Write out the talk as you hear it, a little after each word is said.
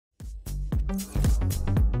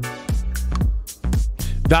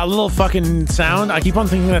That little fucking sound, I keep on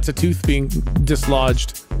thinking that's a tooth being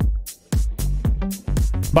dislodged.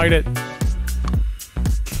 Bite it.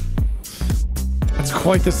 That's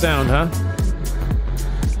quite the sound, huh?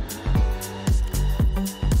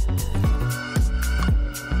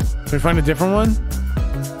 Can we find a different one?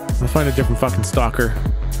 I'll find a different fucking stalker.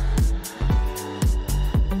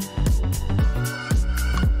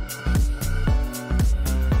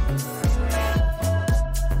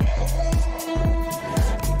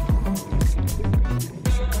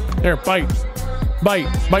 There, bite. Bite.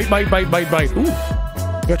 Bite, bite, bite, bite, bite. Ooh,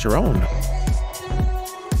 you got your own.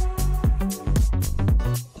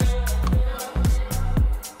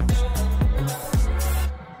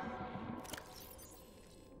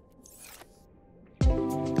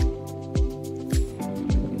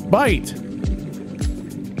 Bite.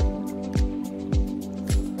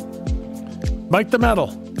 Bite the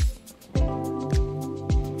metal.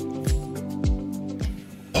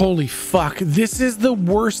 Holy fuck. This is the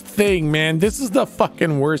worst thing, man. This is the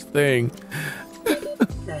fucking worst thing.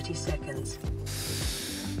 30 seconds.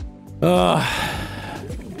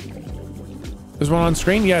 There's one on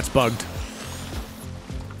screen? Yeah, it's bugged.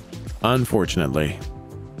 Unfortunately.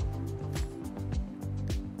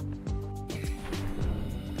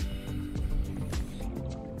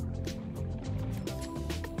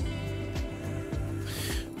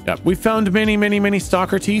 Yeah, we found many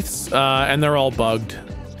stalker teeths, and they're all bugged.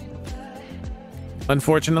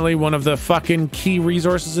 Unfortunately, one of the fucking key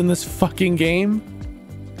resources in this fucking game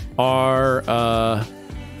are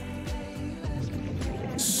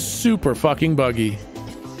super fucking buggy.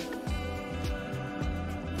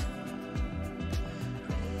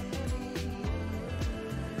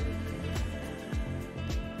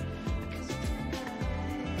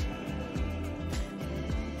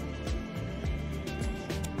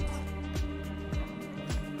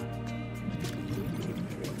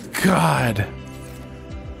 God.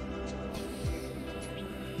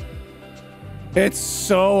 It's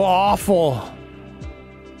so awful.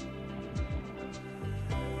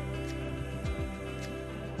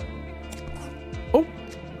 Oh,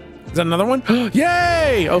 is that another one?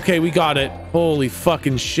 Yay! Okay, we got it. Holy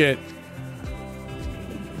fucking shit.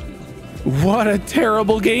 What a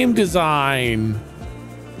terrible game design.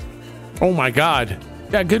 Oh my God.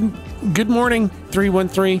 Yeah, good morning,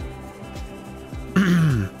 313.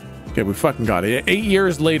 Okay, we fucking got it. 8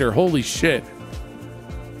 years later. Holy shit.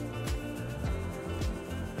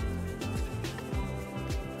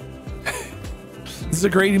 This is a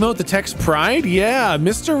great emote. The text Pride. Yeah,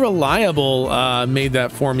 Mr. Reliable made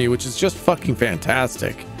that for me, which is just fucking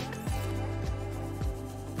fantastic.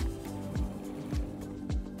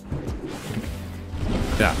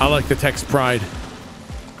 Yeah, I like the text Pride.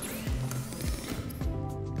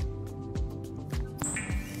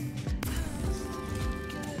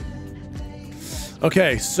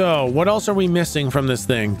 Okay, so what else are we missing from this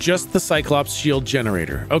thing? Just the Cyclops shield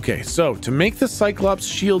generator. Okay, so to make the Cyclops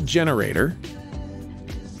shield generator,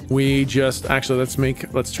 we just actually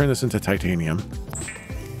let's turn this into titanium.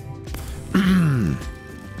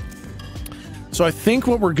 So I think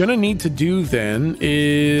what we're gonna need to do then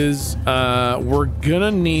is we're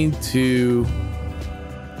gonna need to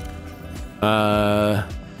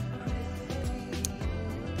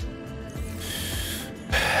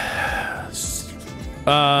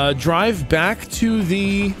drive back to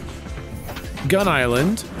the gun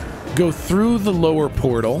island, go through the lower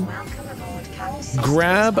portal,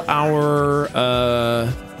 grab our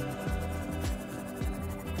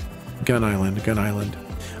gun island,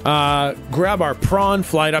 grab our prawn,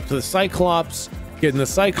 fly it up to the Cyclops, get in the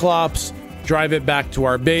Cyclops, drive it back to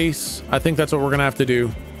our base. I think that's what we're gonna have to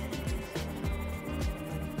do.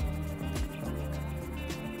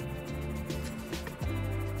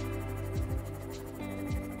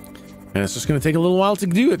 And it's just gonna take a little while to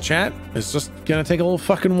do it, chat. It's just gonna take a little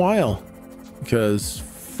fucking while. Because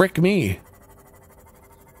frick me.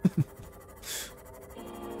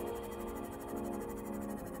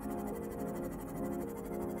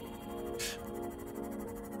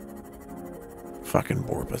 Fucking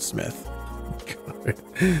Borba Smith. God.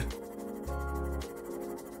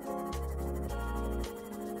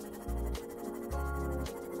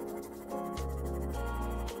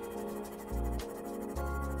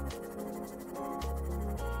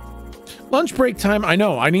 Lunch break time. I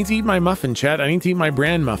know. I need to eat my muffin, chat. I need to eat my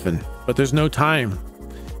bran muffin, but there's no time.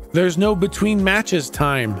 There's no between matches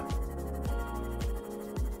time.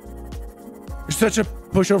 You're such a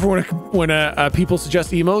pushover when people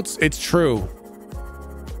suggest emotes. It's true.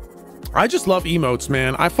 I just love emotes,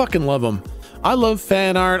 man. I fucking love them. I love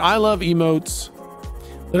fan art. I love emotes.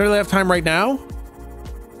 Literally have time right now.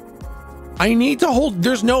 I need to hold.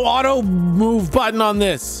 There's no auto move button on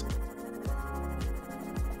this.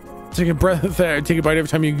 Take a breath there. Take a bite every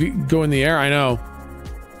time you go in the air. I know.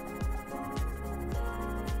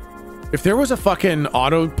 If there was a fucking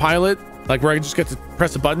autopilot, like where I just get to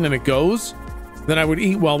press a button and it goes, then I would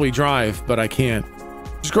eat while we drive, but I can't.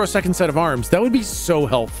 Just grow a second set of arms. That would be so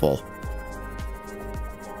helpful.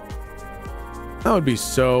 That would be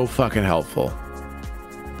so fucking helpful.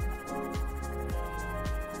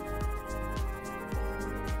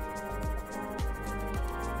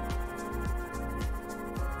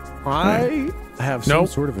 I have some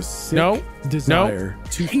sort of a sick desire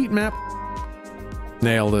to heat map.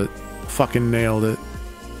 Nailed it. Fucking nailed it.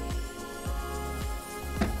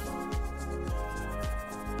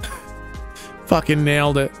 Fucking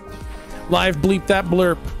nailed it. Live bleep that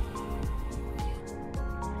blurp.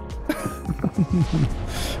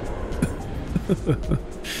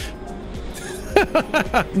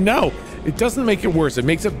 No, it doesn't make it worse. It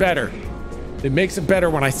makes it better. It makes it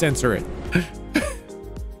better when I censor it.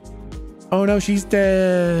 Oh no, she's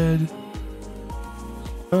dead.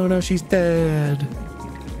 Oh no, she's dead.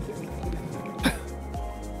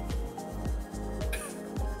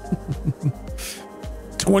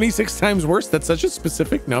 "26 times worse." That's such a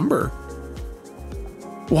specific number.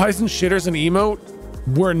 Why isn't shitters an emote?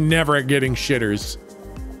 We're never getting shitters.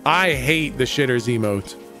 I hate the shitters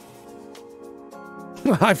emote.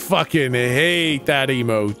 I fucking hate that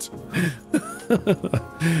emote.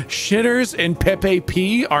 Shitters and Pepe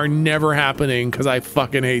P are never happening because I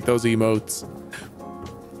fucking hate those emotes.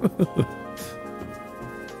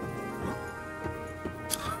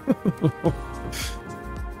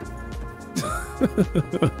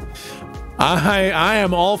 I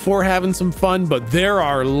am all for having some fun, but there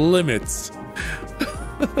are limits.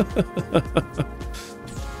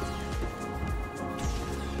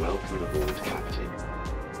 Welcome aboard, Captain.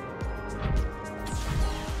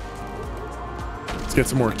 Let's get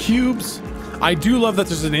some more cubes. I do love that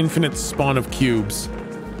there's an infinite spawn of cubes.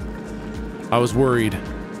 I was worried.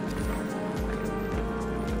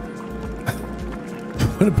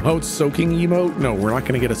 What about soaking emote? No, we're not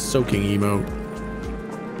gonna get a soaking emote.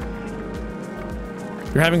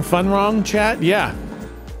 You're having fun wrong, chat? Yeah.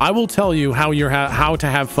 I will tell you how how to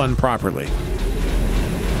have fun properly.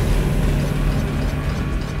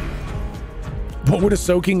 What would a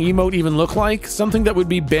soaking emote even look like? Something that would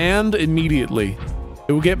be banned immediately.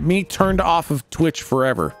 It will get me turned off of Twitch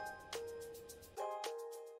forever.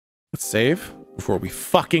 Let's save before we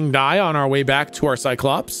fucking die on our way back to our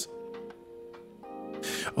Cyclops.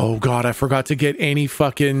 Oh god, I forgot to get any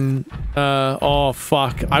fucking oh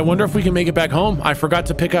fuck. I wonder if we can make it back home. I forgot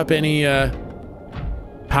to pick up any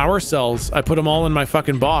power cells. I put them all in my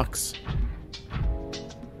fucking box.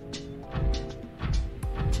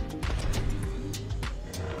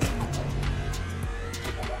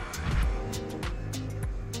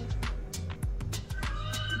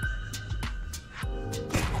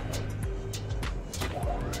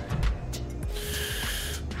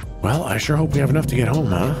 Well, I sure hope we have enough to get home,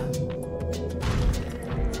 huh?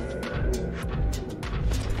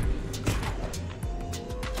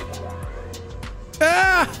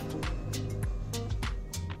 Ah!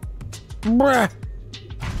 Bruh!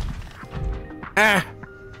 Ah!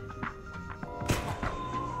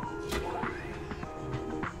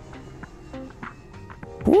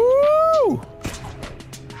 Woo!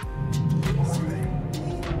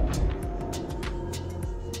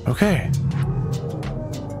 Okay.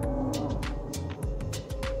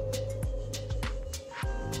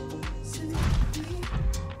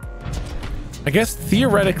 I guess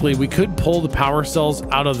theoretically we could pull the power cells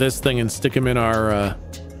out of this thing and stick them in our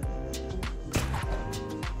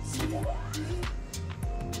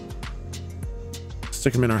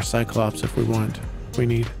Cyclops if we want. If we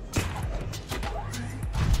need.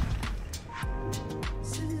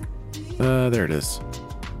 There it is.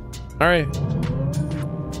 All right.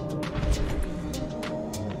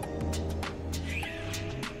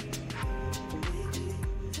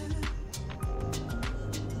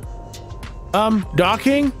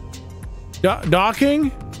 Docking?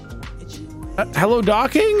 Docking? Hello,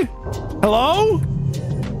 docking? Hello?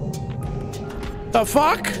 The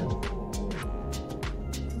fuck?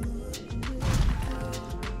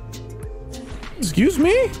 Excuse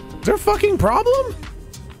me? Is there a fucking problem?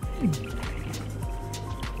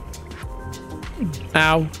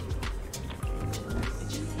 Ow.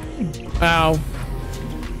 Ow.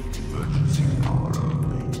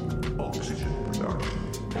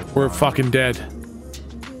 We're fucking dead.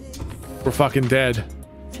 We're fucking dead.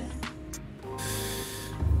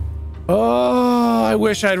 Oh, I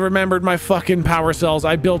wish I'd remembered my fucking power cells.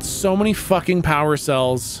 I built so many fucking power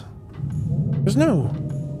cells. There's no...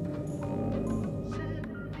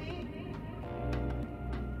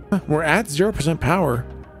 Huh, we're at 0% power.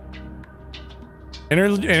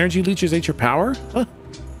 Energy leeches ate your power? Huh.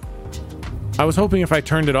 I was hoping if I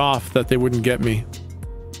turned it off that they wouldn't get me.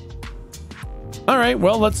 All right,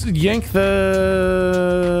 well, let's yank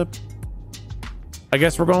the... I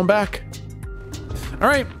guess we're going back. All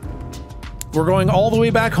right. We're going all the way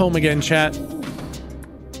back home again, chat.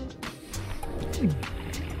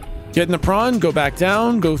 Get in the prawn, go back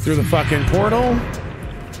down, go through the fucking portal.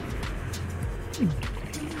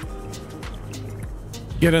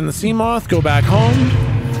 Get in the sea moth, go back home.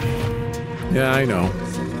 Yeah, I know.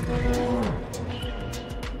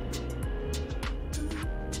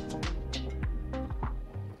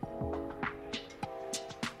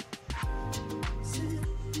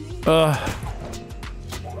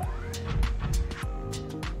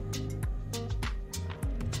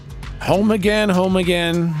 Home again, home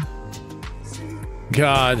again.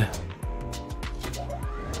 God.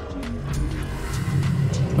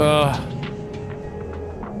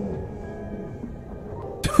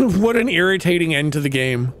 What an irritating end to the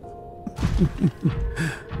game.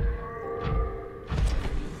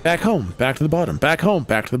 Back home, back to the bottom. Back home,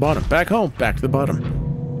 back to the bottom. Back home, back to the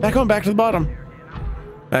bottom. Back home, back to the bottom.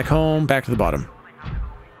 Back home, back to the bottom.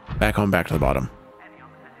 Back home, back to the bottom.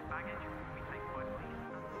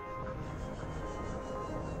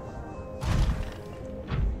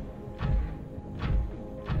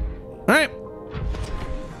 All right.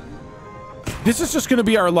 This is just going to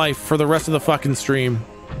be our life for the rest of the fucking stream.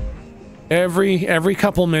 Every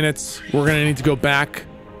couple minutes, we're going to need to go back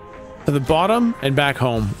to the bottom and back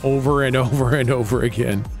home over and over and over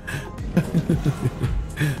again.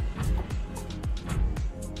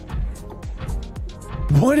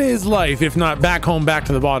 What is life if not back home, back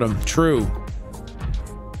to the bottom? True.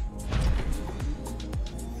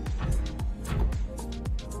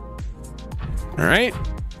 All right.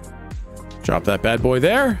 Drop that bad boy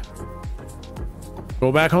there.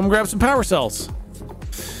 Go back home, grab some power cells.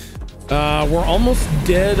 We're almost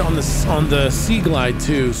dead on the sea glide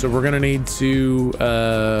too, so we're gonna need to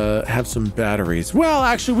have some batteries. Well,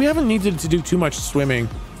 actually, we haven't needed to do too much swimming,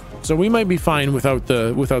 so we might be fine without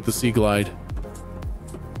the sea glide.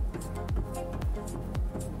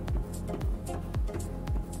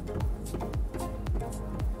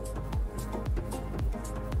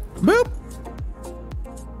 Boop.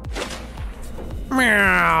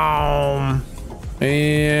 Meow.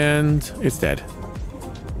 And it's dead.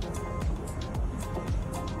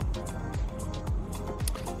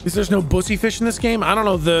 Is there's no bussy fish in this game? I don't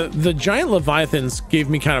know. The giant leviathans gave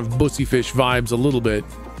me kind of bussy fish vibes a little bit.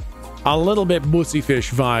 A little bit bussy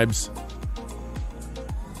fish vibes.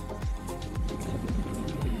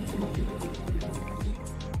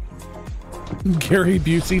 Gary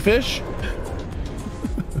Busey fish?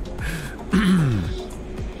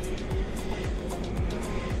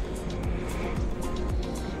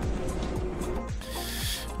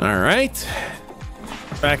 All right.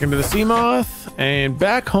 Back into the sea moth and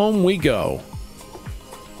back home we go.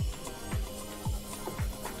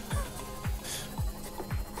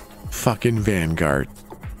 Fucking Vanguard.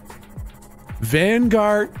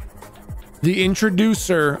 Vanguard, the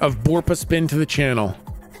introducer of Borpa Spin to the channel.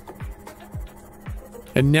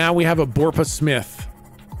 And now we have a Borpa Smith.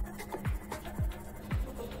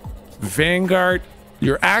 Vanguard,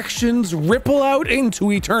 your actions ripple out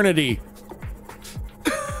into eternity.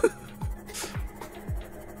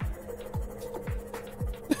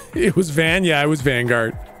 It was yeah, it was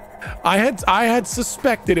Vanguard. I had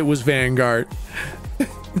suspected it was Vanguard.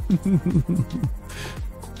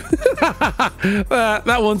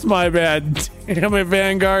 That one's my bad. Damn it,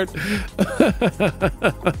 Vanguard.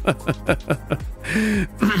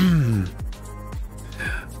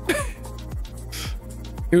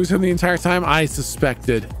 It was him the entire time. I had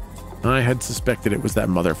suspected it was that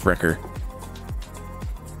mother fricker.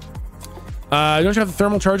 Don't you have the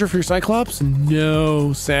thermal charger for your Cyclops?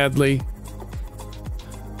 No, sadly.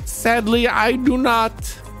 Sadly, I do not.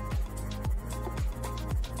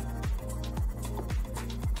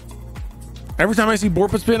 Every time I see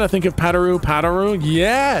Borpa Spin, I think of Pataru.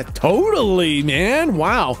 Yeah, totally, man.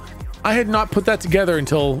 Wow. I had not put that together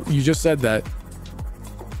until you just said that.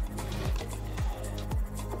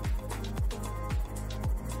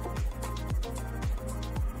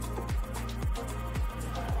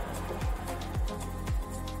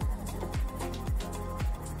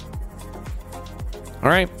 All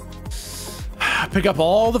right. Pick up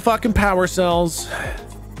all the fucking power cells.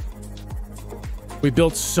 We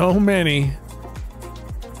built so many.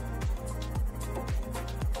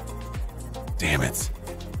 Damn it.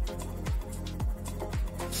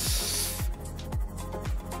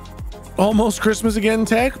 Almost Christmas again,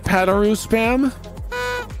 Tech. Pataroo spam.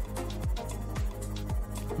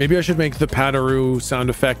 Maybe I should make the Pataroo sound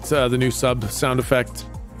effect, the new sub sound effect,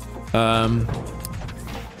 at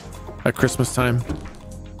Christmas time.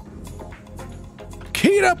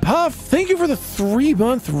 Kita Puff, thank you for the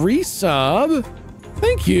 3-month resub.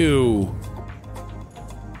 Thank you.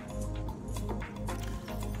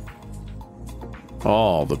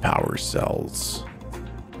 All the power cells.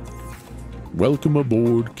 Welcome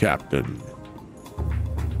aboard, Captain.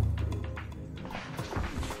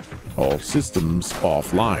 All systems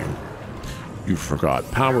offline. You forgot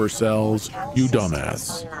power cells, you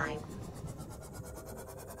dumbass.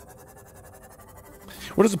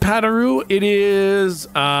 What is a Pataroo? It is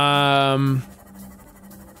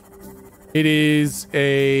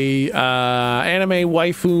a anime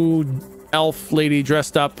waifu elf lady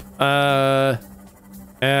dressed up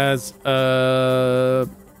as a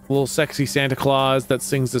little sexy Santa Claus that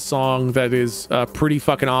sings a song that is pretty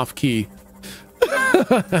fucking off key.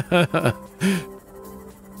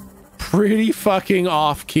 Pretty fucking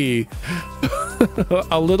off key.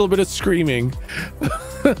 A little bit of screaming.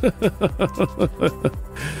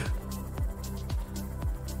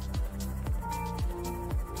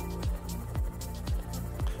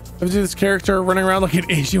 This character running around like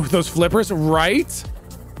an Asian with those flippers, right?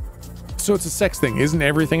 So it's a sex thing. Isn't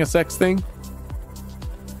everything a sex thing?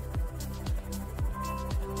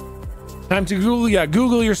 Time to Google. Yeah,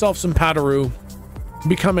 Google yourself some Pataroo.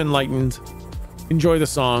 Become enlightened. Enjoy the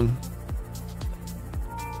song.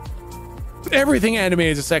 Everything anime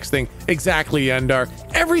is a sex thing. Exactly, Yandar.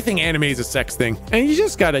 Everything anime is a sex thing, and you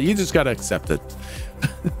just gotta accept it.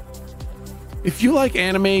 If you like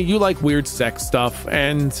anime, you like weird sex stuff,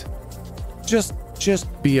 and just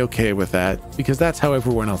be okay with that, because that's how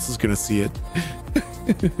everyone else is gonna see it.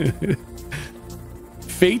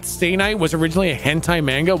 Fate Stay Night was originally a hentai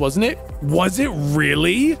manga, wasn't it? Was it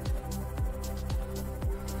really?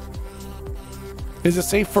 Is it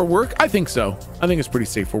safe for work? I think so. I think it's pretty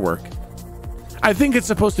safe for work. I think it's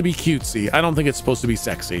supposed to be cutesy. I don't think it's supposed to be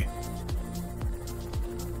sexy.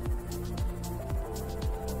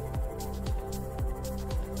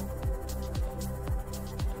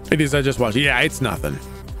 It is. I just watched it. Yeah, it's nothing.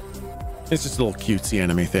 It's just a little cutesy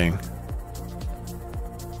anime thing.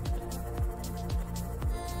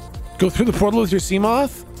 Go through the portal with your sea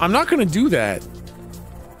moth? I'm not going to do that.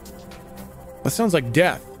 That sounds like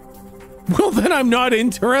death. Well, then I'm not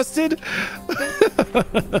interested.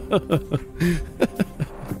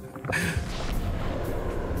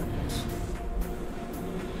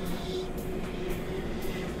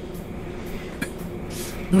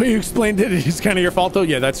 The way you explained it is kind of your fault, though.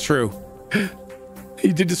 Yeah, that's true.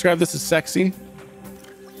 You did describe this as sexy.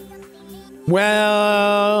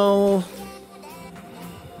 Well,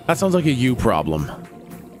 that sounds like a you problem.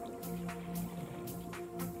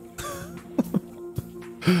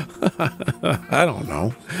 I don't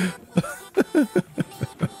know.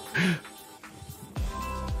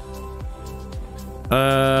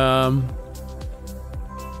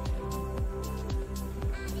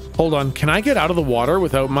 Hold on. Can I get out of the water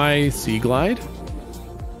without my sea glide?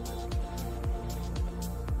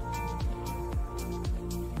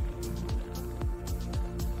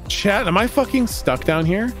 Chat, am I fucking stuck down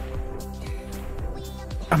here?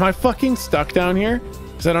 Am I fucking stuck down here?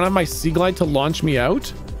 Because I don't have my sea glide to launch me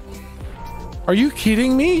out? Are you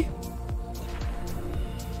kidding me?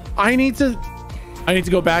 I need to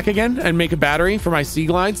go back again and make a battery for my sea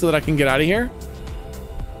glide so that I can get out of here.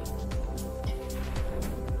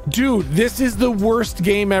 Dude, this is the worst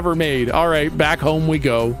game ever made. All right, back home we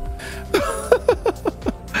go.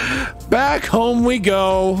 Back home we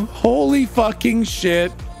go. Holy fucking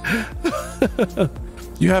shit.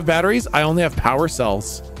 You have batteries? I only have power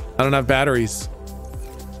cells. I don't have batteries.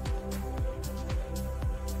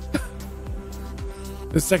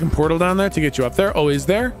 The second portal down there to get you up there. Oh, is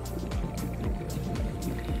there?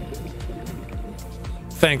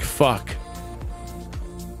 Thank fuck.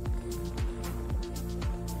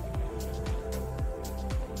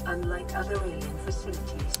 Unlike other alien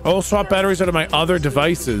facilities, I'll swap batteries out of my other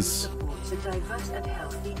devices.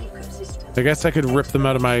 I guess I could rip them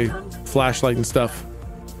out of my flashlight and stuff.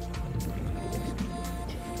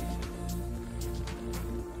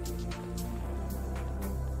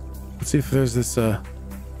 Let's see if there's this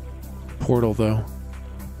portal though.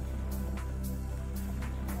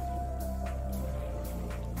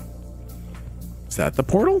 Is that the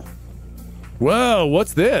portal? Whoa,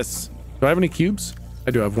 what's this? Do I have any cubes?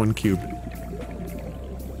 I do have one cube.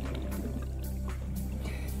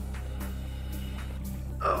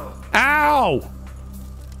 Ow!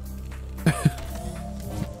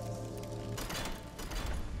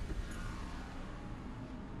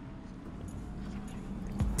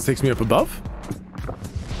 This takes me up above.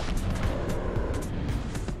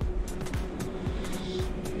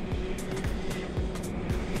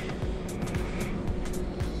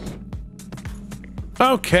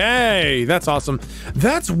 Okay, that's awesome.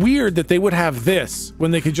 That's weird that they would have this when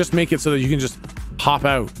they could just make it so that you can just hop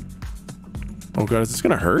out. Oh god, is this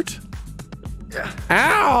gonna hurt? Yeah.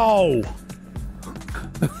 Ow!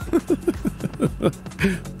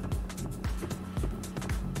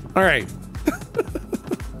 All right.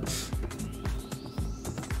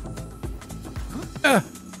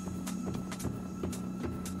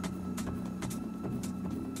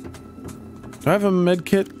 Do I have a med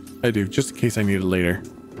kit? I do, just in case I need it later.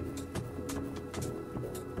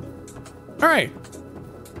 All right.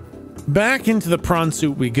 Back into the prawn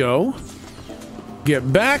suit we go.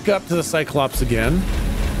 Get back up to the Cyclops again.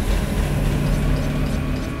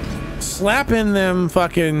 Slap in them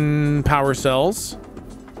fucking power cells.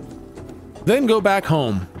 Then go back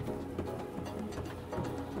home.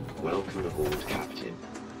 Welcome aboard, Captain.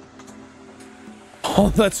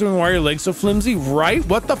 Oh, that's why your legs so flimsy, right?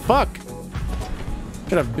 What the fuck?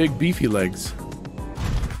 Could have big beefy legs.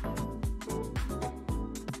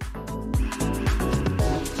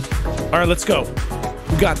 All right, let's go.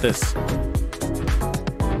 We got this.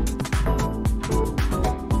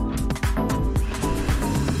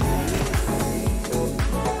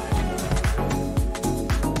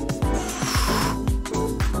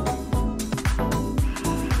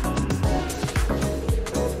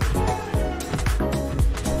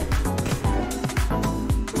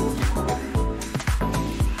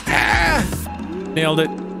 Nailed it.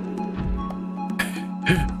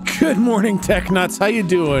 Good morning, Tech Nuts. How you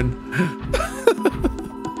doing?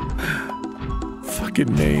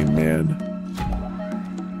 Fucking name, man.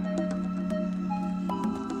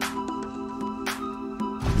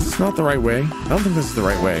 Is this not the right way? I don't think this is the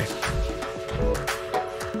right way.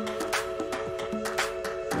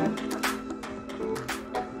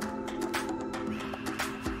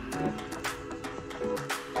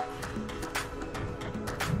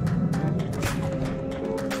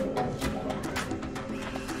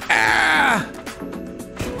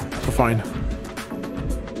 Fine.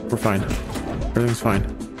 We're fine. Everything's fine.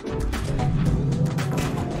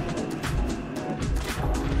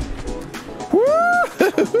 Woo!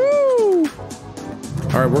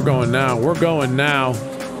 All right, we're going now. We're going now.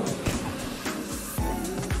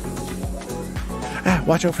 Ah,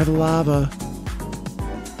 watch out for the lava.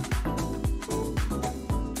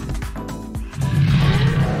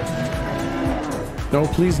 No,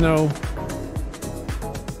 please no.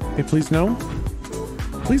 Hey, please no.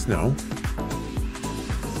 Please no.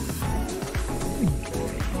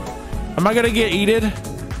 Am I gonna get eaten?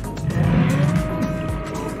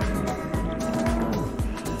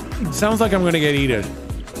 Sounds like I'm gonna get eaten.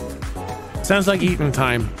 Sounds like eating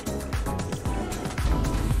time.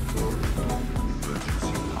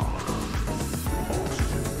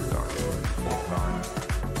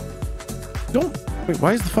 Don't wait,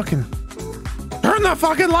 why is the fucking turn the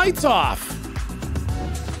fucking lights off?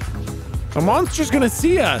 The monster's gonna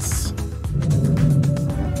see us.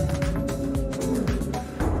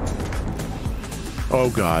 Oh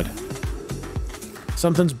god.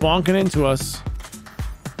 Something's bonking into us.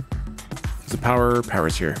 The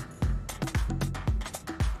power's here.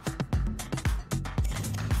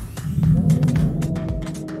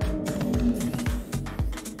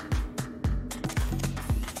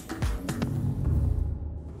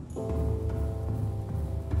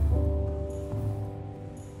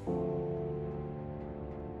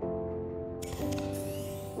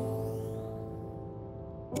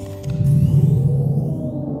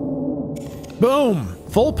 Boom!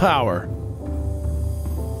 Full power.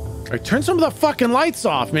 All right, turn some of the fucking lights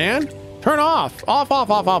off, man. Turn off.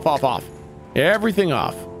 Off. Everything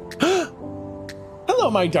off.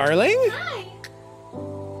 Hello, my darling. Hi.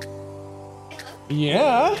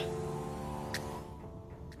 Yeah.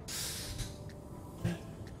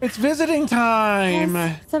 It's visiting time.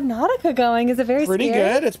 How's Subnautica going? Is it very pretty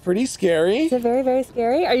scary? Good. It's pretty scary. Is it very, very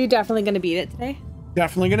scary? Are you definitely going to beat it today?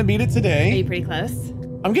 Definitely going to beat it today. Are you pretty close?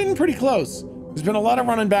 I'm getting pretty close. There's been a lot of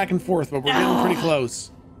running back and forth, but we're getting pretty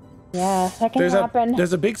close. Yeah, that can happen.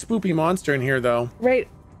 There's a big spoopy monster in here, though. Right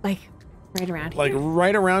around here? Like,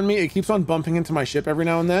 right around me. It keeps on bumping into my ship every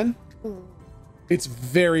now and then. Ooh. It's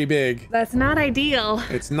very big. That's not ideal.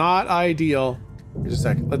 It's not ideal. Just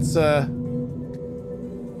a sec. Let's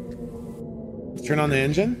turn on the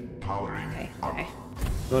engine. Okay.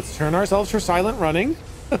 Let's turn ourselves for silent running.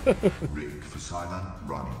 Rigged for silent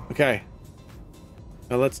running. Okay.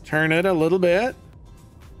 Now let's turn it a little bit.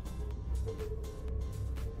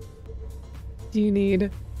 Do you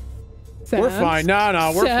need We're fine.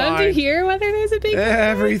 No, we're Sound fine. to hear whether there's a big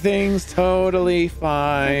Everything's totally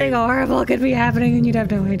fine. something horrible could be happening and you'd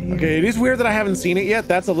have no idea. Okay, it is weird that I haven't seen it yet.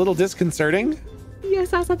 That's a little disconcerting. Yeah, I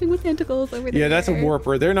saw something with tentacles over there. Yeah, that's a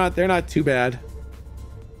warper. They're not too bad.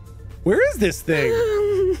 Where is this thing?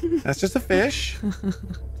 That's just a fish.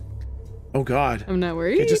 Oh God. I'm not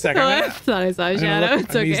worried. Okay, just a second. I thought I saw a shadow.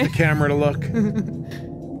 It's I use okay. the camera to look.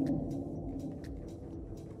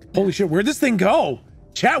 Holy shit, where'd this thing go?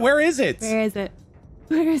 Chat, where is it? Where is it?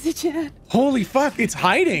 Where is it, Chad? Holy fuck, it's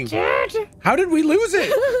hiding. Chad! How did we lose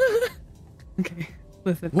it? Okay,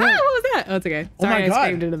 listen. What? Ah, what was that? Oh, it's okay. Oh my Sorry, God. I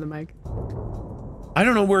screamed into the mic. I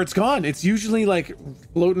don't know where it's gone. It's usually like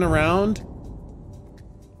floating around.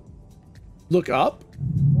 Look up?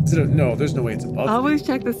 Is it no, there's no way it's above. Always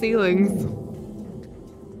check the ceilings.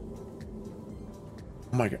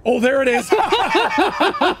 Oh my God. Oh, there it is. Okay,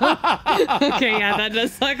 yeah, that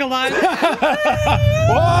does suck a lot.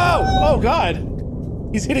 Whoa! Oh God.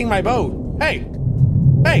 He's hitting my boat. Hey.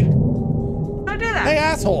 Hey. Don't do that. Hey,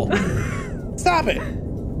 asshole. Stop it.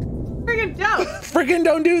 Friggin' don't. Freaking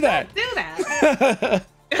don't do that. Do that.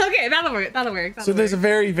 Okay, that'll work. That'll work. So there's a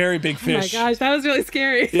very, very big Oh my fish. gosh, that was really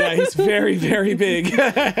scary. Yeah, he's very, very big.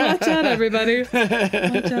 Watch out, everybody. Watch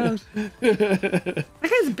out. That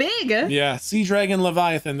guy's big. Yeah, Sea Dragon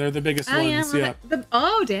Leviathan, they're the biggest ones. Yeah.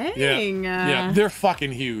 Oh, dang. Yeah, they're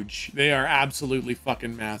fucking huge. They are absolutely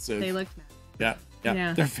fucking massive. They look Yeah.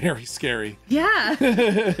 Yeah. They're very scary. Yeah.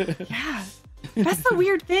 Yeah. That's the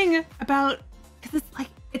weird thing about, because it's like,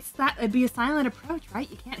 it'd be a silent approach, right?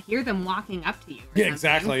 You can't hear them walking up to you. Yeah,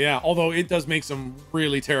 exactly. Yeah. Although it does make some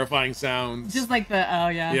really terrifying sounds. Just like the, oh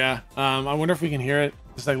yeah. Yeah. I wonder if we can hear it.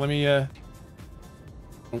 Just like, let me, oh.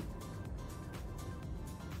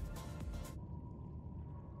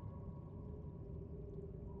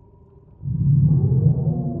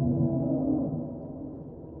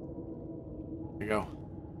 There you go.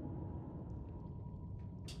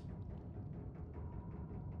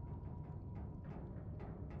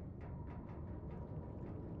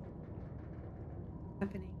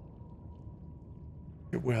 Happening.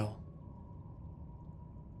 It will.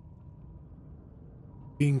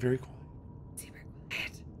 Being very quiet. Super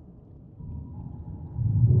quiet.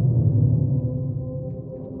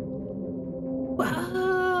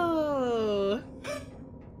 Whoa.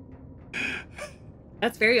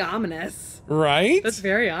 That's very ominous. Right? That's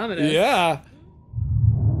very ominous. Yeah.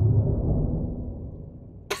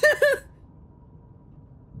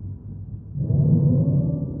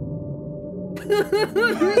 That's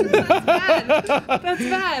bad. That's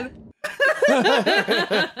bad.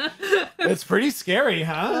 It's pretty scary,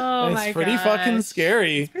 huh? Oh it's my pretty gosh. fucking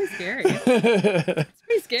scary. Pretty scary. It's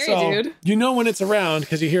pretty scary, So, dude. you know when it's around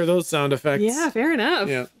because you hear those sound effects. Yeah, fair enough.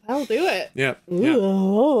 Yeah. That'll do it. Yeah.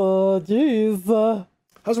 Oh, jeez.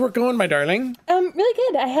 How's work going, my darling? Really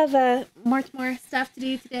good. I have more stuff to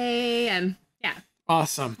do today, and yeah.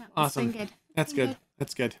 Awesome. It's been Awesome. good. That's Been good.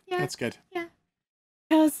 That's good. Yeah. That's good. Yeah.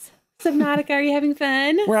 How's Subnautica? Are you having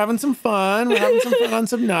fun? We're having some fun. We're having some fun on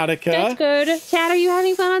Subnautica. That's good. Chad, are you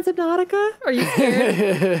having fun on Subnautica? Are you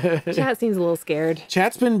scared? Chad seems a little scared.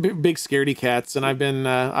 Chat's been big scaredy cats, and I've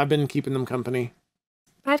been keeping them company.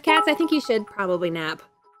 5 cats. I think you should probably nap.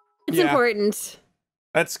 It's Yeah. important.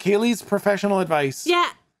 That's Kaylee's professional advice. Yeah.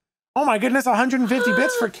 Oh my goodness, 150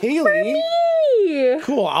 bits for Kaylee. For me.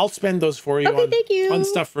 Cool. I'll spend those for you. Okay, thank you. On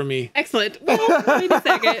stuff for me. Excellent. Well, wait a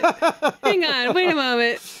second. Hang on. Wait a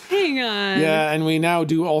moment. Hang on. Yeah, and we now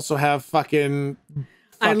do also have fucking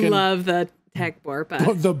I love the tech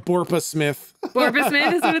Borpa. the Borpa Smith. Borpa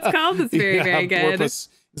Smith is what it's called. It's very, Yeah, very good.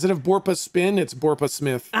 Instead of Borpa Spin, it's Borpa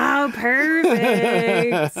Smith. Oh,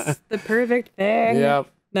 perfect. The perfect thing. Yep.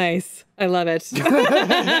 Nice. I love it.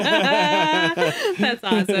 That's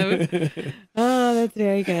awesome. Oh, that's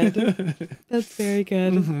very good. That's very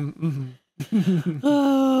good.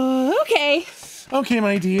 Oh, okay. Okay,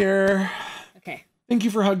 my dear. Okay. Thank you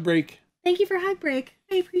for Hug Break. Thank you for Hug Break.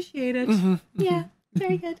 I appreciate it. Yeah,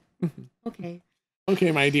 very good. Okay.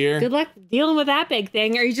 Okay, my dear. Good luck dealing with that big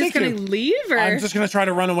thing. Are you just Thank going to you. leave? Or? I'm just going to try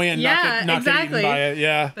to run away and Yeah, not get exactly. eaten by it.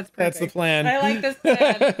 Yeah, that's the plan. I like this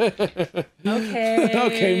plan. Okay.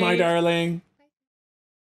 Okay, my darling.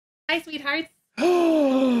 Hi, sweethearts.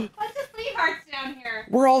 We're What's the sweethearts down here?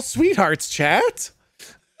 all sweethearts, chat.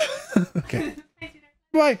 Okay.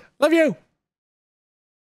 Bye. Love you.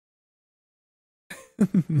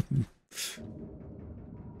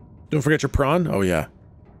 Don't forget your prawn. Oh, yeah.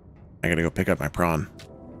 I gotta go pick up my prawn.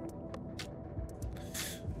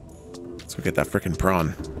 Let's go get that freaking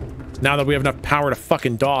prawn. Now that we have enough power to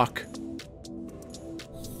fucking dock.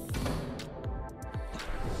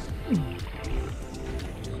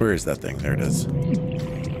 Where is that thing? There it is.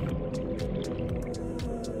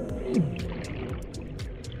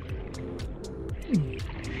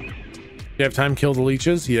 You have time to kill the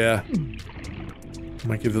leeches? Yeah.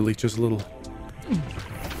 Might give the leeches a little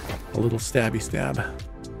stabby stab.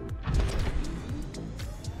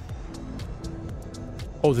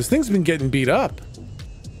 Oh, this thing's been getting beat up.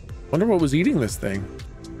 Wonder what was eating this thing.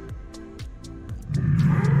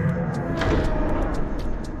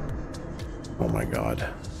 Oh my god.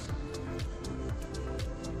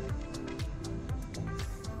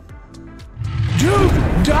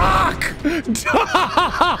 Dude, Doc!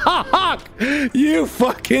 Doc! You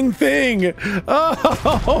fucking thing!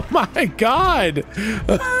 Oh my god!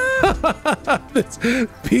 This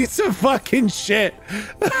piece of fucking shit!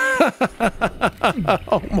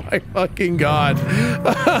 Oh my fucking god!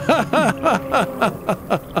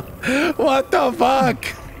 What the fuck?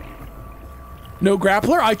 No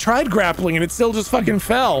grappler? I tried grappling and it still just fucking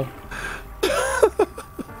fell.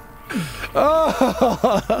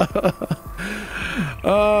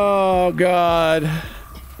 Oh god.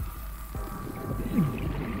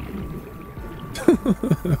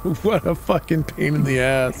 What a fucking pain in the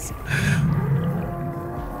ass.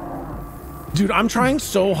 Dude, I'm trying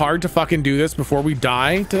so hard to fucking do this before we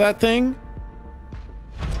die to that thing.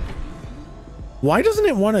 Why doesn't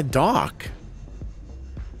it want to dock?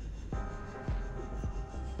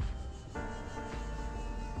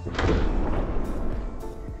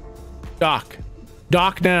 Dock.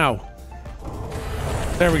 Dock now.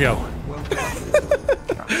 There we go.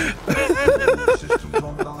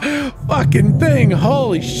 Fucking thing.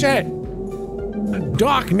 Holy shit.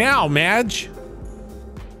 Dock now, Madge.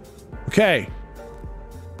 Okay.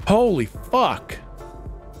 Holy fuck.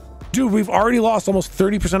 Dude, we've already lost almost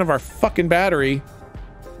 30% of our fucking battery.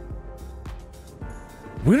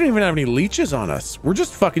 We don't even have any leeches on us. We're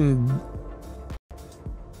just fucking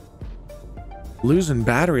losing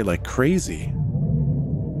battery like crazy.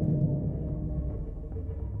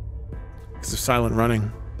 Because of silent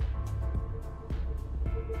running.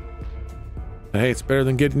 Hey, it's better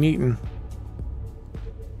than getting eaten.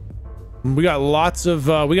 We got lots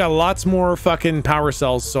more fucking power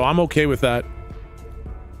cells, so I'm okay with that.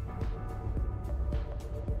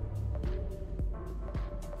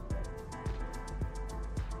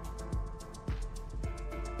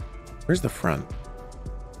 Where's the front?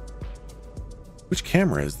 Which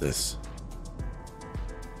camera is this?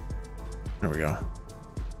 There we go.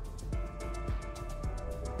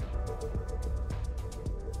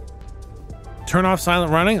 Turn off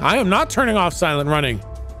silent running? I am not turning off silent running.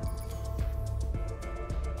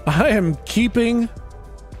 I am keeping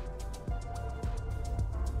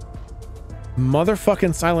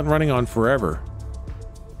motherfucking silent running on forever.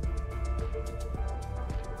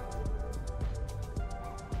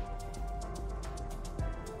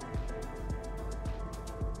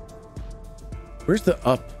 Where's the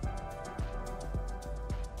up?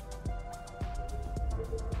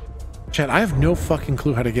 Chat, I have no fucking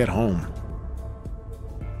clue how to get home.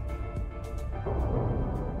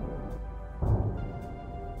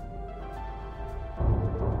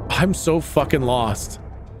 I'm so fucking lost.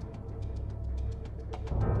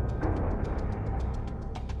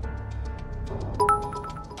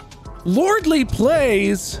 Lordly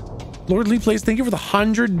Plays. Lordly Plays, thank you for the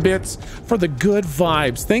 100 bits for the good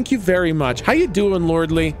vibes. Thank you very much. How you doing,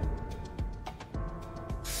 Lordly?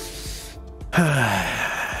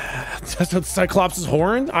 Test out the Cyclops'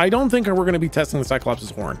 horn? I don't think we're going to be testing the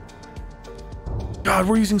Cyclops' horn. God,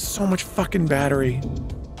 we're using so much fucking battery.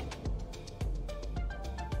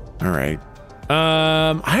 All right.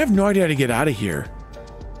 I have no idea how to get out of here.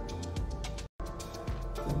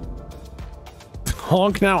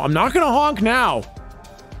 Honk now. I'm not going to honk now.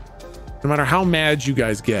 No matter how mad you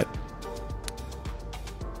guys get.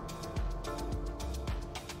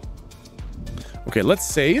 Okay, let's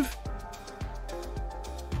save.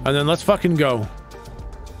 And then let's fucking go.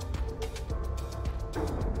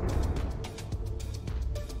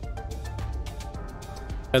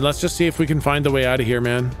 And let's just see if we can find the way out of here,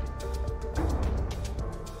 man.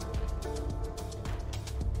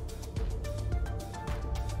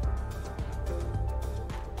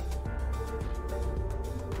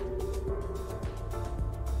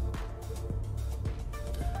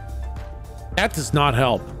 That does not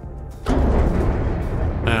help.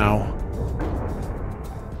 Ow.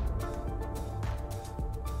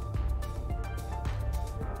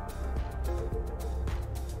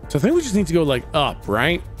 So I think we just need to go like up,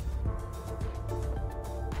 right?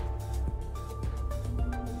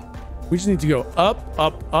 We just need to go up,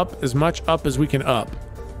 up, up, as much up as we can up.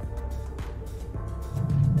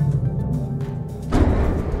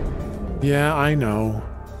 Yeah, I know.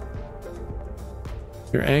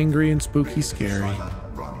 You're angry and spooky scary.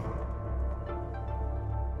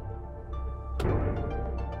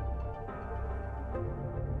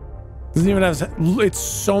 Doesn't even have, it's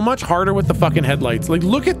so much harder with the fucking headlights. Like,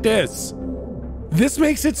 look at this. This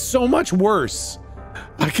makes it so much worse.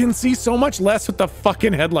 I can see so much less with the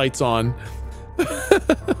fucking headlights on.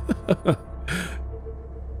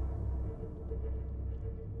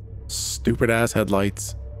 Stupid ass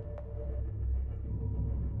headlights.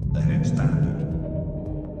 Ahead standard.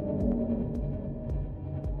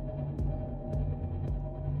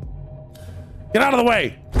 Get out of the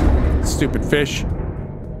way, stupid fish.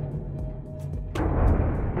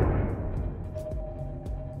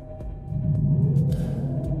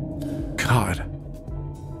 God.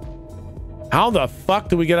 How the fuck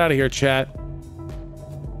do we get out of here, chat?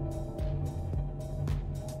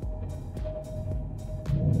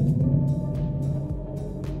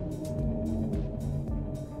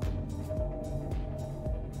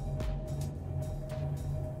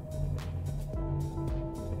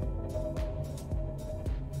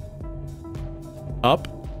 Up?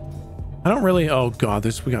 I don't really. Oh god,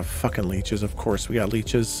 we got fucking leeches. Of course we got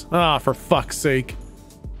leeches. Ah, for fuck's sake.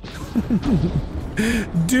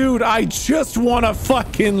 Dude, I just want to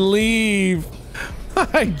fucking leave.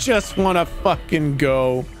 I just want to fucking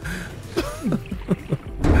go.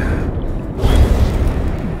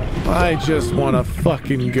 I just want to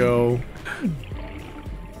fucking go.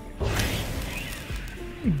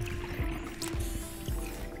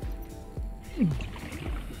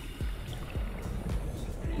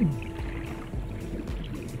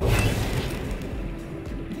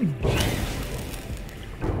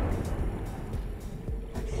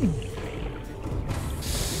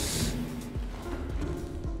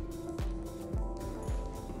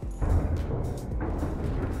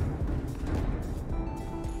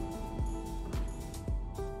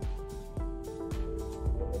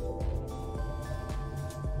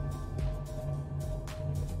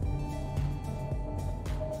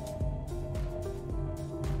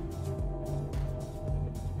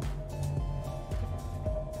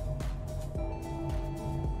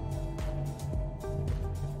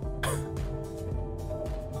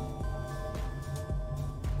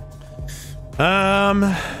 I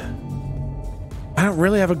don't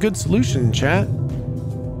really have a good solution, chat.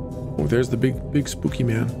 Oh, there's the big spooky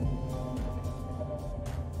man.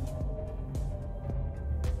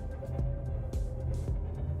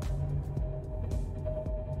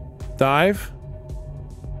 Dive.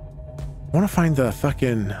 I want to find the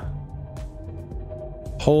fucking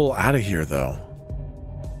hole out of here, though.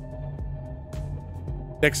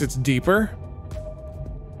 Exit's deeper.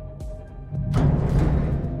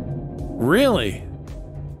 Really?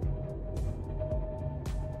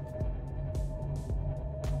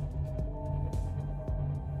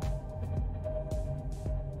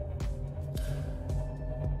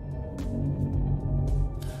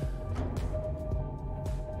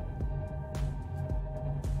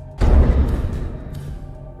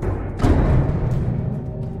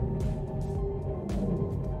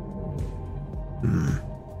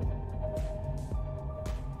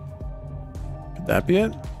 Could that be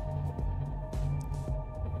it?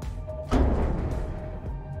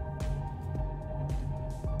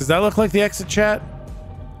 Does that look like the exit, chat?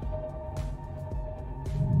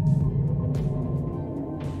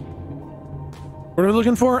 What are we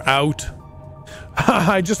looking for? Out.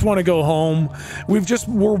 I just want to go home.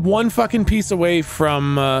 We're one fucking piece away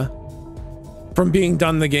from being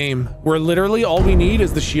done the game. We're literally, all we need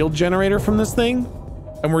is the shield generator from this thing,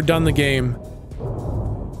 and we're done the game.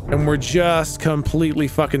 And we're just completely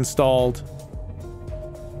fucking stalled.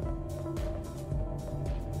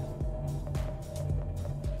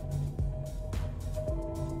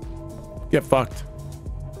 Get fucked.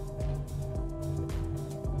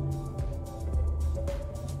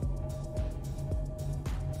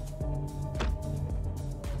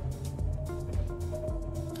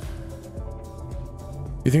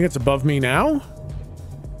 You think it's above me now?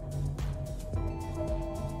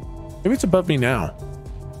 Maybe it's above me now.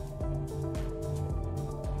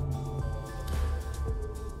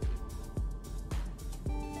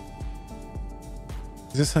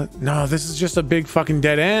 Is this no, this is just a big fucking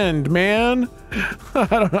dead end, man. I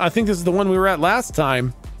don't know. I think this is the one we were at last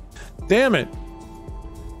time. Damn it.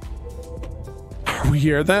 Are we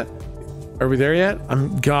here that? Are we there yet?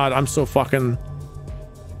 I'm so fucking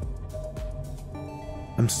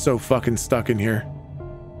stuck in here.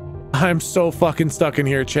 I'm so fucking stuck in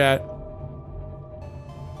here, chat.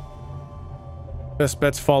 Best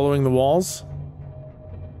bet's following the walls.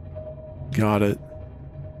 Got it.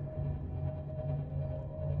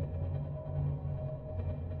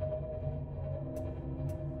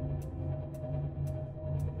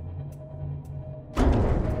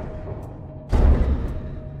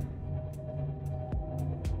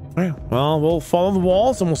 right, well, we'll follow the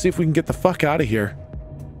walls and we'll see if we can get the fuck out of here.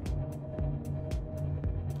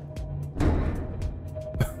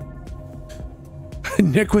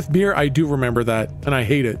 Nick with beer, I do remember that, and I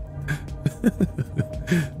hate it.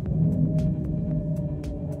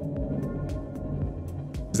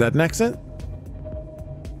 Is that an exit?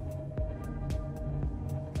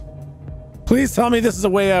 Please tell me this is a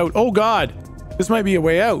way out. Oh God, this might be a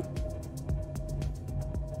way out.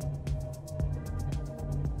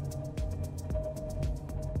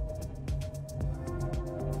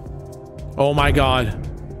 Oh my God.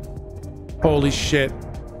 Holy shit.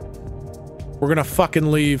 We're gonna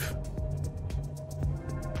fucking leave.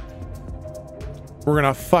 We're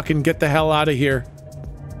gonna fucking get the hell out of here.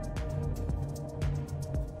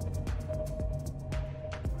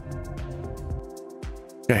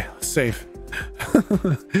 Okay, save.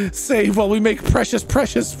 Save while we make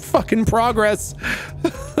precious fucking progress.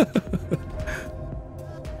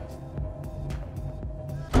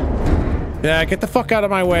 Yeah, get the fuck out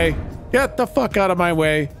of my way. Get the fuck out of my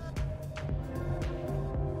way.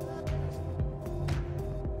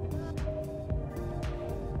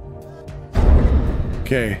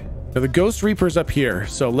 Okay, now the Ghost Reaper's up here.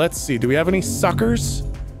 So let's see, do we have any suckers?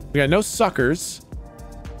 We got no suckers.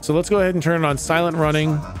 So let's go ahead and turn it on silent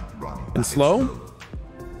running and slow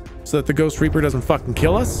so that the Ghost Reaper doesn't fucking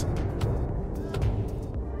kill us.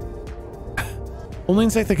 Only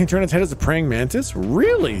insect that can turn its head is a praying mantis?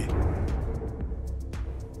 Really?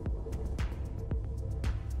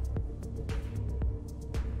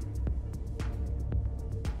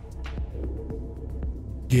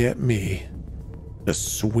 Get me the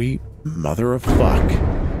sweet mother of fuck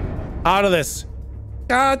out of this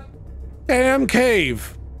goddamn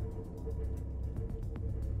cave.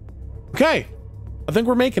 Okay, I think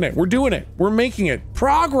we're making it. We're doing it. We're making it.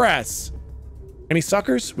 Progress. Any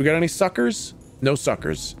suckers? We got any suckers? No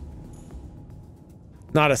suckers.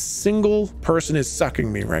 Not a single person is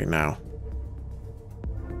sucking me right now.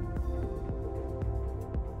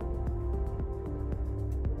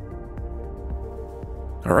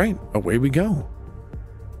 All right, away we go.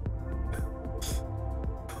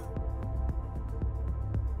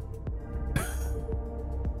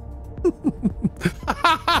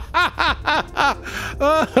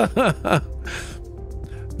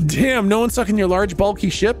 Damn, no one's sucking your large bulky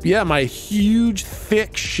ship? Yeah, my huge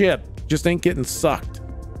thick ship just ain't getting sucked.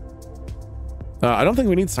 I don't think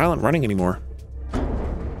we need silent running anymore. I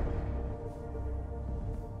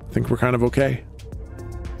think we're kind of okay.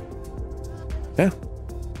 Yeah,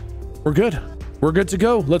 we're good. We're good to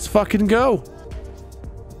go. Let's fucking go.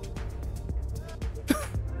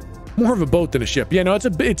 More of a boat than a ship. Yeah, no, it's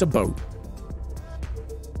a boat.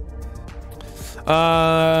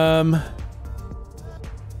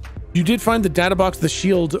 You did find the data box, the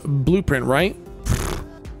shield blueprint, right? I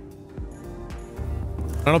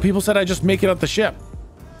don't know, people said I just make it on the ship.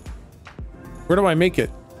 Where do I make it?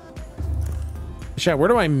 Chat, where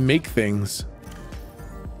do I make things?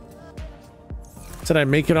 Said I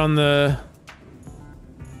make it on the...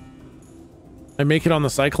 I make it on the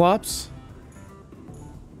Cyclops?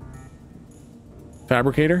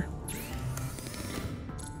 Fabricator?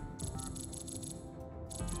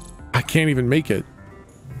 I can't even make it.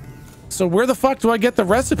 So where the fuck do I get the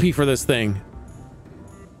recipe for this thing?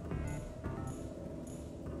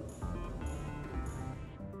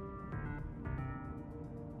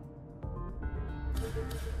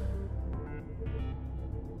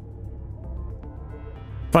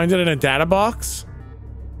 Find it in a data box?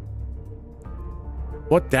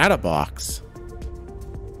 What data box?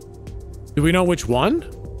 Do we know which one?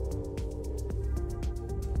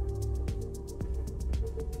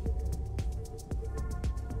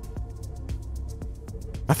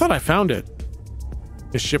 I thought I found it.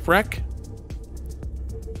 The shipwreck?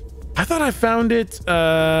 I thought I found it,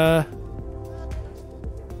 the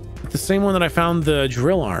same one that I found the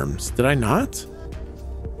drill arms. Did I not?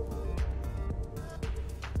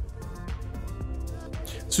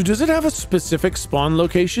 So does it have a specific spawn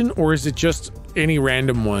location, or is it just any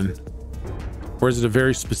random one? Or is it a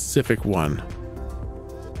very specific one?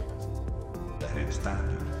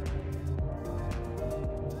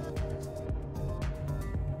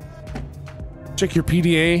 Check your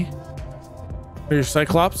PDA or your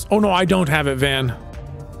Cyclops. Oh no, I don't have it, Van.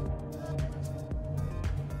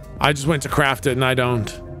 I just went to craft it and I don't.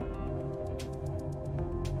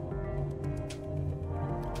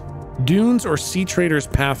 Dunes or Sea Traders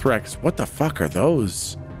Path Wrecks? What the fuck are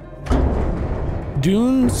those?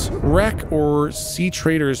 Dunes Wreck or Sea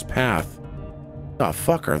Traders Path? The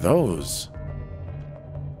fuck are those?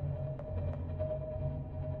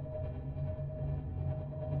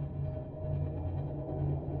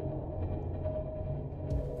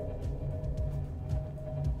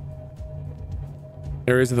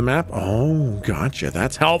 Areas of the map. Oh, gotcha.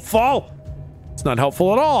 That's helpful. It's not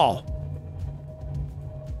helpful at all.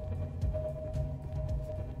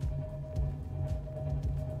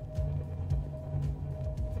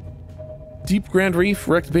 Deep Grand Reef,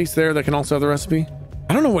 wrecked base there. That can also have the recipe.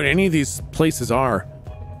 I don't know what any of these places are.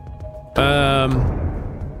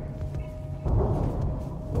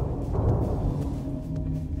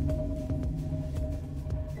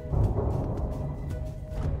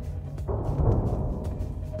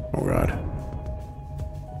 Oh god.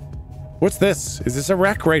 What's this? Is this a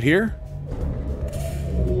wreck right here?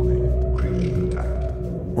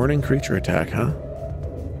 Warning creature attack, huh?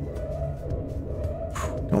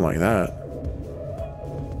 Don't like that.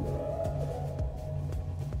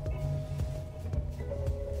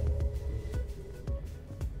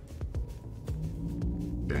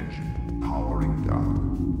 Engine powering down.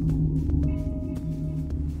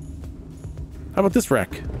 How about this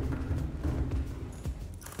wreck?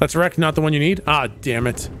 That's a wreck, not the one you need? Ah, damn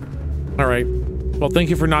it. All right. Well, thank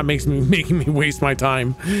you for not making me waste my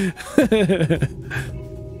time. Engine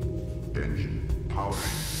powering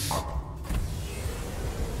up.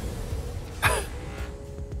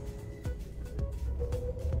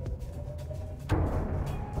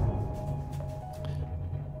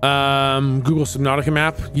 Google Subnautica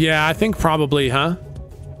map. Yeah, I think probably, huh?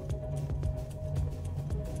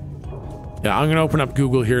 Yeah, I'm gonna open up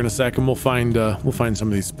Google here in a second. We'll find some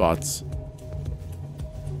of these spots.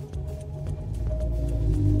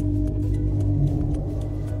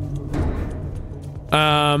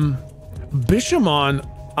 Bishamon,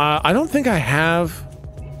 I don't think I have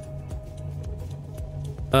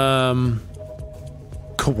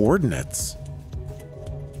coordinates.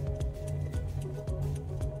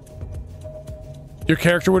 Your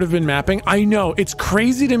character would have been mapping? I know, it's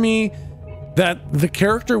crazy to me that the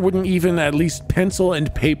character wouldn't even at least pencil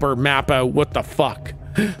and paper map out what the fuck.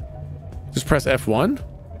 Just press F1.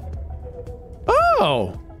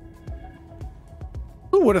 Oh,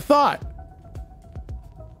 who would have thought?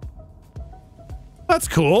 That's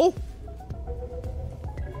cool.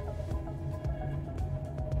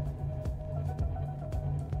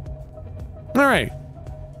 All right.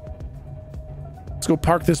 Let's go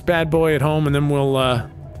park this bad boy at home, and then we'll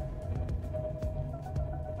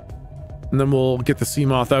get the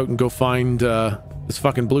Seamoth out and go find this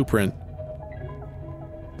fucking blueprint.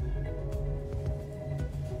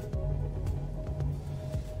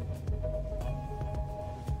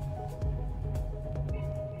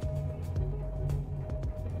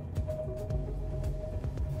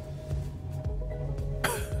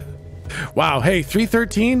 Wow, hey,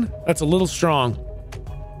 313? That's a little strong.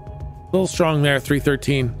 A little strong there,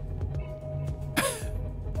 313.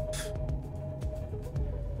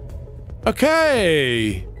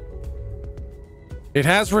 Okay. It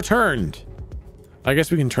has returned. I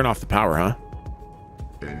guess we can turn off the power, huh?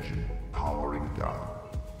 Engine powering down.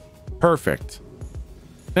 Perfect.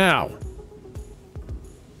 Now,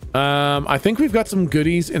 I think we've got some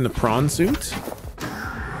goodies in the prawn suit.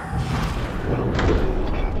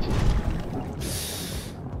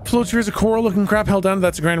 Floats here is a coral looking crap held down.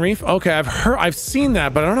 That's a Grand Reef. Okay, I've seen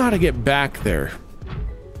that, but I don't know how to get back there.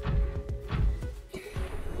 All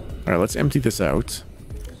right, let's empty this out.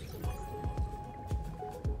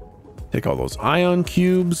 Take all those ion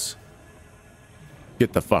cubes.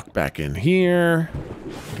 Get the fuck back in here.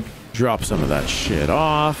 Drop some of that shit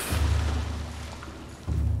off.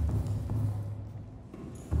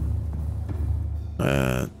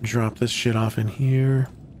 Drop this shit off in here.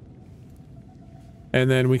 And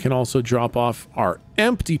then we can also drop off our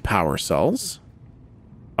empty power cells.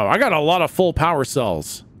 Oh, I got a lot of full power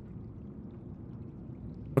cells.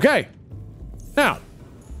 Okay. Now.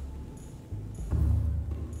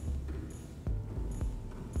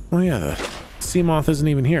 Oh yeah, the Seamoth isn't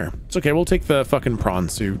even here. It's okay, we'll take the fucking prawn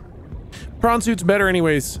suit. Prawn suit's better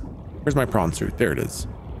anyways. Where's my prawn suit? There it is.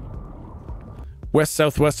 West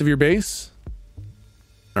southwest of your base.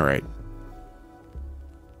 All right.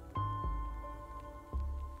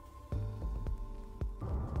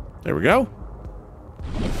 There we go.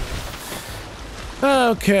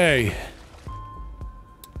 Okay.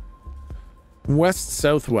 West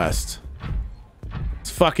southwest.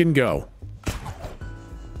 Let's fucking go.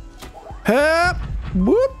 Hup.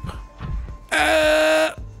 Whoop.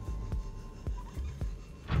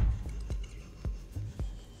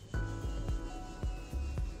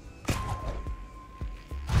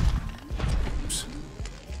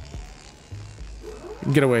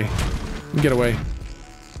 Get away. Get away.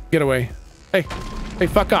 Get away. Hey. Hey,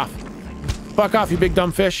 fuck off. Fuck off, you big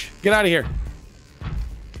dumb fish. Get out of here.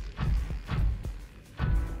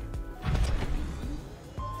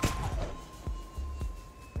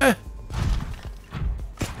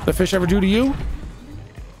 the fish ever do to you?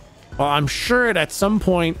 Well, I'm sure it at some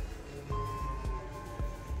point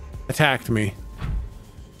attacked me.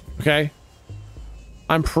 Okay?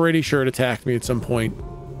 I'm pretty sure it attacked me at some point.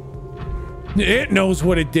 It knows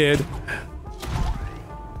what it did.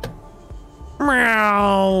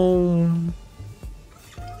 Meow.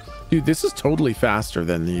 Dude, this is totally faster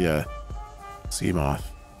than the sea moth.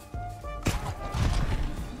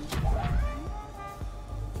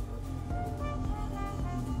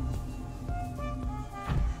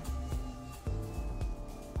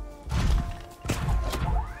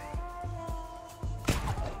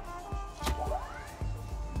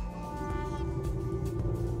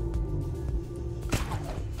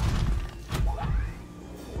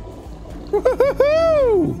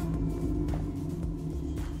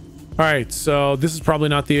 All right, so this is probably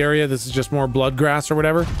not the area. This is just more blood grass or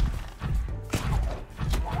whatever.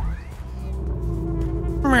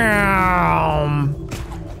 Meow.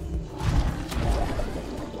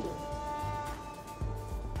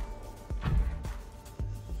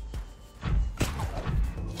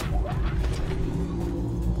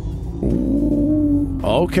 Ooh,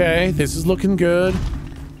 okay, this is looking good.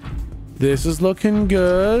 This is looking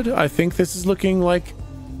good. I think this is looking like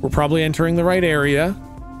we're probably entering the right area.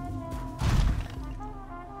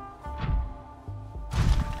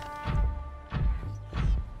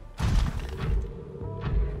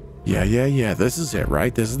 Yeah. This is it,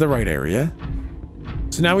 right? This is the right area.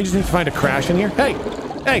 So now we just need to find a crash in here. Hey!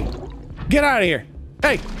 Hey! Get out of here!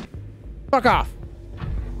 Hey! Fuck off!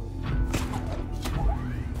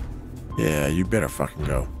 Yeah, you better fucking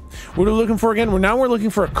go. What are we looking for again? Well, now we're looking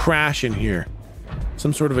for a crash in here.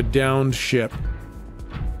 Some sort of a downed ship.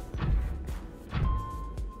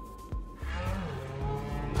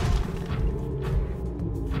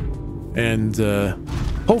 And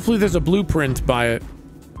hopefully there's a blueprint by it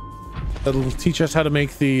that'll teach us how to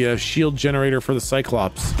make the shield generator for the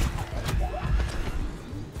Cyclops.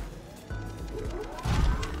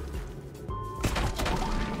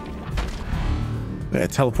 Yeah,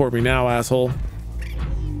 teleport me now, asshole.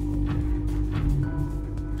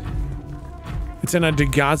 It's in a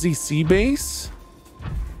Dagazi sea base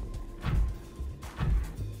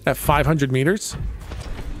at 500 meters.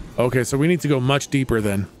 Okay, so we need to go much deeper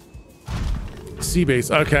then. Sea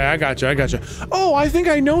base. Okay, I gotcha. Oh, I think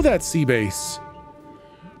I know that sea base.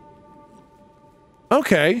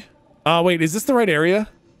 Okay. Wait, is this the right area?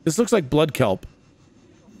 This looks like blood kelp.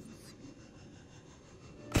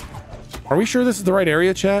 Are we sure this is the right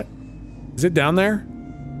area, chat? Is it down there?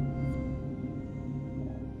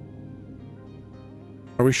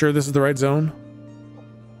 Are we sure this is the right zone?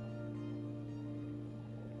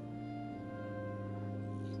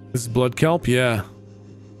 This is blood kelp? Yeah.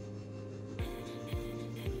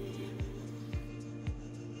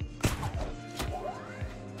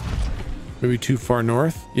 Maybe too far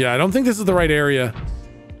north? Yeah, I don't think this is the right area.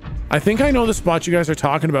 I think I know the spot you guys are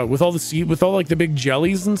talking about with all the sea, with all like the big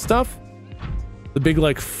jellies and stuff. The big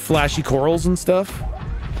like flashy corals and stuff.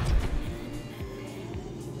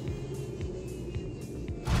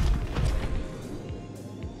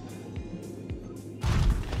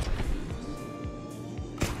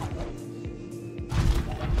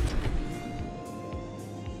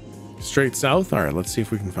 Straight south? All right, let's see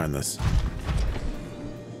if we can find this.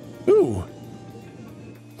 Ooh.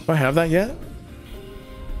 Do I have that yet?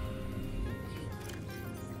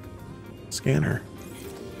 Scanner.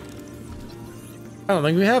 I don't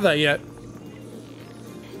think we have that yet.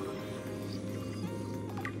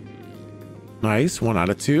 Nice. 1 out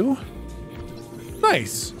of 2.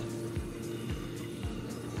 Nice.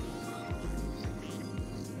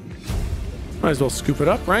 Might as well scoop it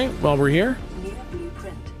up, right? While we're here. New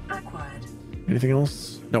blueprint acquired. Anything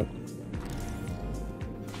else? Nope.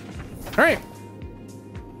 All right.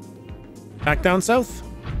 Back down south.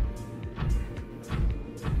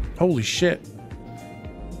 Holy shit.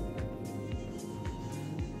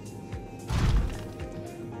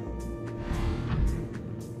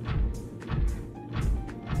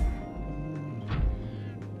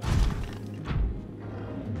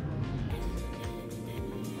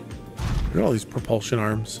 Look at all these propulsion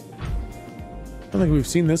arms. I don't think we've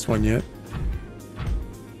seen this one yet.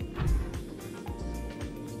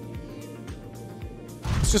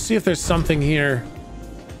 Let's just see if there's something here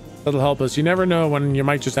that'll help us. You never know when you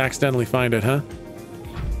might just accidentally find it, huh?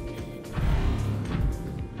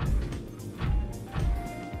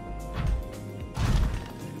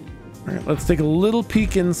 All right, let's take a little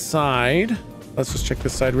peek inside. Let's just check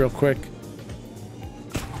this side real quick.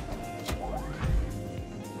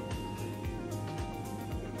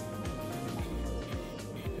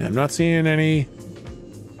 I'm not seeing any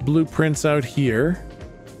blueprints out here.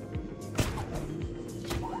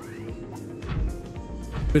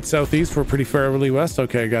 Bit southeast, we're pretty fairly west.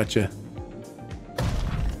 Okay, gotcha.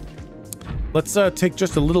 Let's take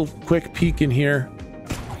just a little quick peek in here.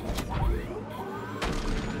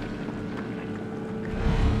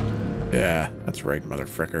 Yeah, that's right,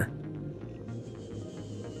 motherfricker.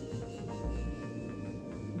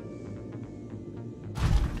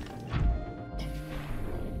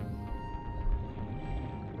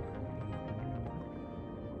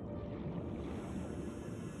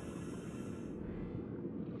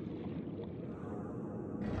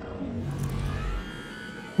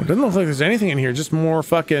 It doesn't look like there's anything in here, just more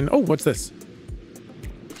fucking... Oh, what's this?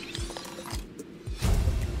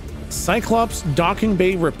 Cyclops docking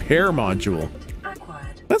bay repair module.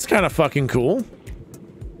 Acquired. That's kind of fucking cool.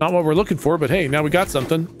 Not what we're looking for, but hey, now we got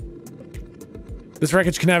something. This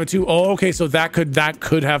wreckage can have it too. Oh, okay, so that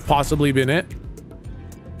could have possibly been it.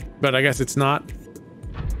 But I guess it's not.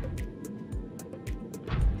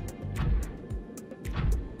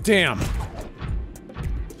 Damn.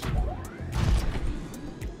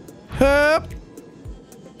 Hup.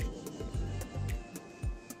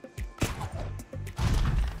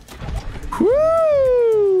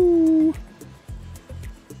 Woo!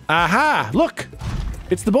 Aha! Look!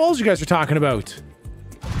 It's the balls you guys are talking about.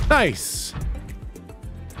 Nice.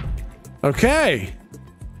 Okay.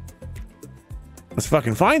 Let's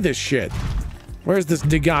fucking find this shit. Where's this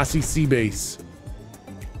Degassi sea base?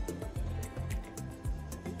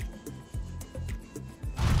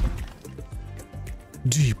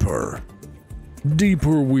 Deeper.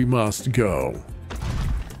 Deeper we must go.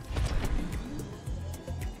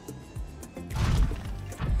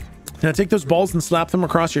 Can I take those balls and slap them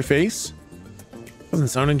across your face? Doesn't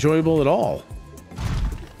sound enjoyable at all.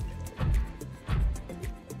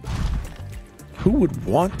 Who would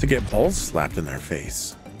want to get balls slapped in their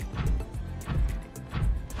face?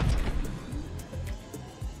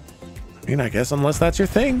 I mean, I guess unless that's your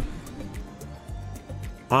thing.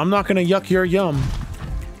 I'm not gonna yuck your yum.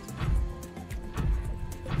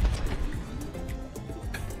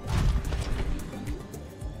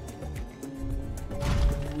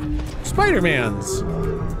 Spider-Mans.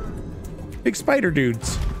 Big spider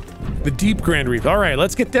dudes. The deep Grand Reef. All right,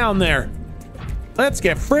 let's get down there. Let's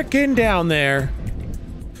get frickin' down there.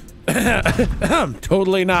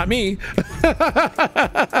 Totally not me.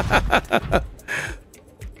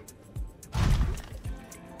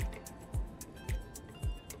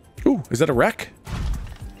 Ooh, is that a wreck?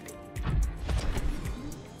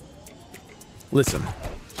 Listen,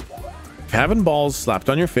 if having balls slapped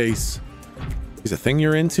on your face is a thing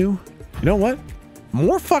you're into, you know what?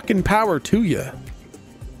 More fucking power to you.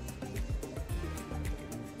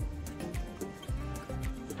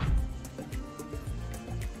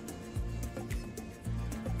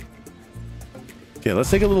 Okay,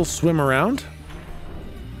 let's take a little swim around.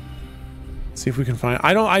 See if we can find...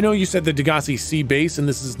 I know you said the Degassi Sea base, and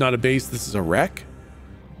this is not a base, this is a wreck.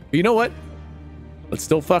 But you know what? Let's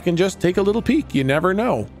still fucking just take a little peek. You never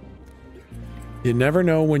know. You never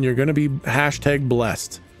know when you're gonna be hashtag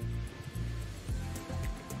blessed.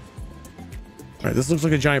 Alright, this looks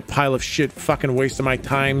like a giant pile of shit. Fucking waste of my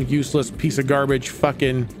time. Useless piece of garbage.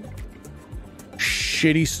 Fucking...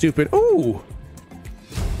 shitty, stupid... Ooh!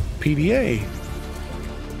 PDA.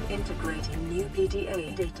 Integrating new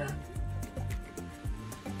PDA data.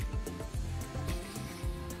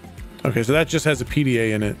 Okay, so that just has a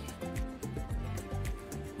PDA in it.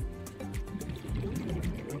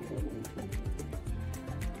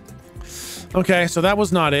 Okay, so that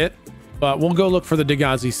was not it, but we'll go look for the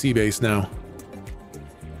Degassi sea base now.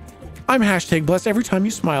 I'm hashtag blessed every time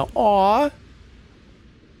you smile. Aww.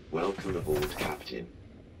 Welcome aboard, Captain.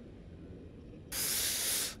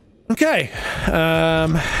 Okay,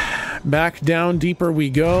 back down deeper we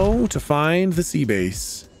go to find the sea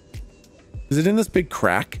base. Is it in this big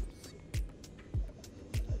crack?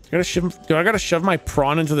 Do I gotta shove my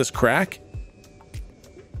prawn into this crack?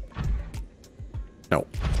 No.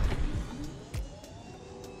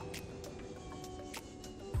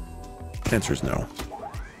 Answer is no.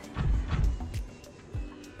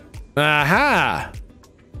 Aha!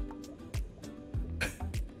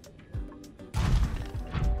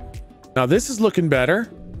 Now this is looking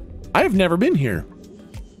better. I have never been here.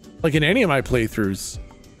 Like in any of my playthroughs.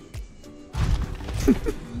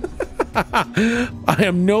 I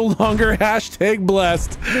am no longer hashtag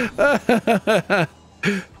blessed.